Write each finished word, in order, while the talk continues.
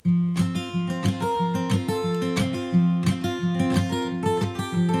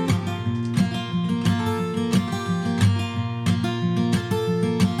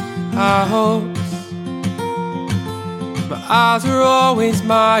our hopes. My eyes are always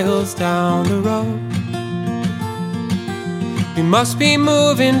miles down the road. We must be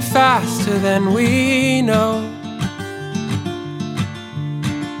moving faster than we know.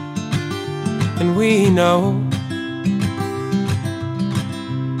 And we know.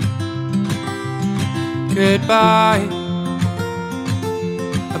 Goodbye.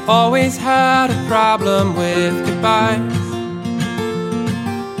 I've always had a problem with goodbyes.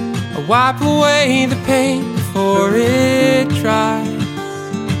 I wipe away the pain before it dries.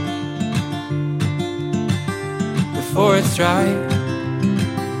 Before it's dry.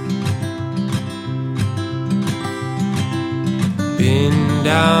 Been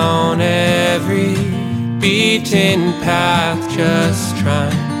down every beaten path, just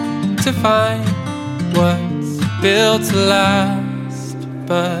trying to find what's built to last.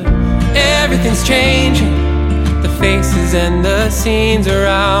 But everything's changing, the faces and the scenes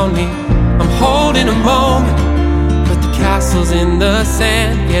around me. I'm holding a moment, but the castles in the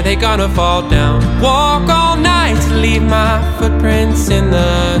sand, yeah, they gonna fall down. Walk all night to leave my footprints in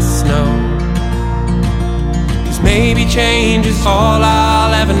the snow. 'Cause maybe change is all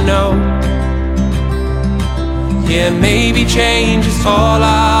I'll ever know. Yeah, maybe change is all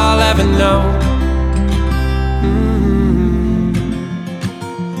I'll ever know.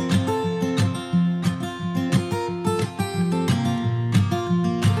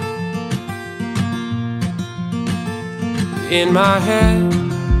 In my head,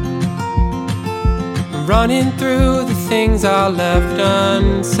 I'm running through the things I left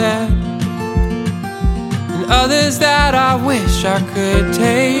unsaid, and others that I wish I could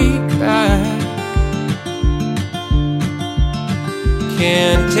take back.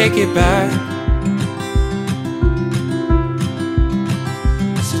 Can't take it back.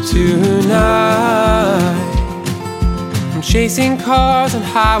 So tonight, I'm chasing cars on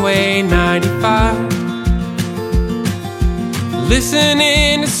Highway 95,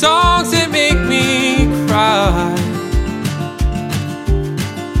 listening to songs that make me cry.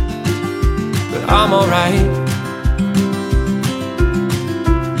 But I'm alright.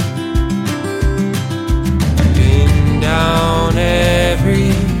 Been down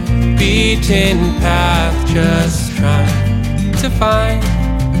every beaten path, just trying to find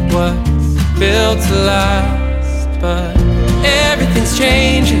what's built to last. But everything's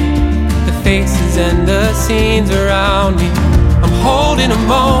changing, the faces and the scenes around me. I'm holding a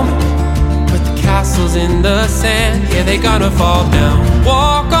moment, but the castles in the sand, yeah, they gonna fall down.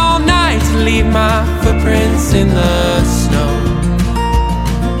 Walk all night to leave my footprints in the snow.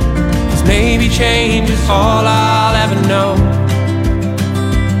 'Cause maybe change is all I'll ever know.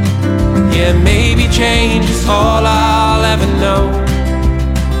 Yeah, maybe change is all I'll ever know.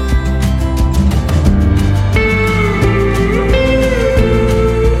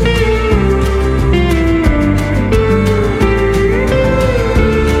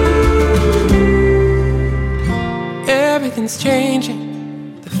 Everything's changing,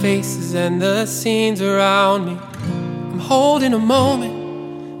 the faces and the scenes around me. I'm holding a moment,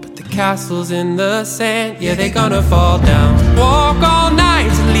 but the castles in the sand, yeah, they gonna fall down. Walk all night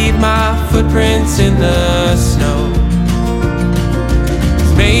to leave my footprints in the snow.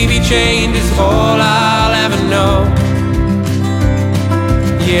 'Cause maybe change is all I'll ever know.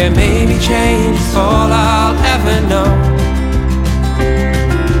 Yeah, maybe change is all I'll ever know.